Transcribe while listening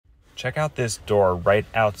Check out this door right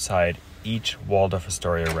outside each Waldorf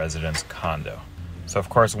Astoria residence condo. So of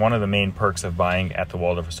course, one of the main perks of buying at the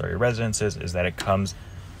Waldorf Astoria Residences is that it comes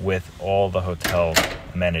with all the hotel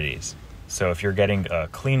amenities. So if you're getting a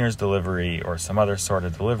cleaner's delivery or some other sort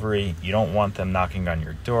of delivery, you don't want them knocking on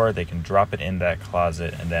your door. They can drop it in that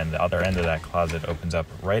closet, and then the other end of that closet opens up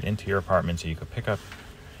right into your apartment, so you could pick up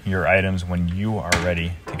your items when you are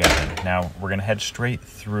ready to get them. Now, we're gonna head straight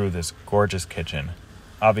through this gorgeous kitchen.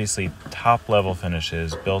 Obviously, top level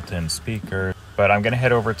finishes, built-in speakers, but I'm gonna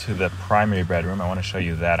head over to the primary bedroom. I wanna show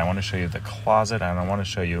you that. I wanna show you the closet, and I wanna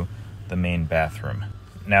show you the main bathroom.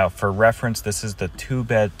 Now, for reference, this is the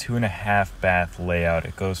 2-bed, 2.5-bath layout.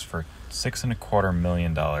 It goes for $6.25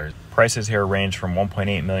 million. Prices here range from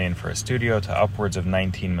 $1.8 million for a studio to upwards of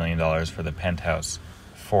 $19 million for the penthouse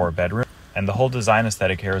 4-bedroom. And the whole design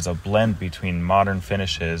aesthetic here is a blend between modern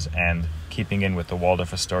finishes and keeping in with the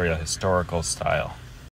Waldorf Astoria historical style.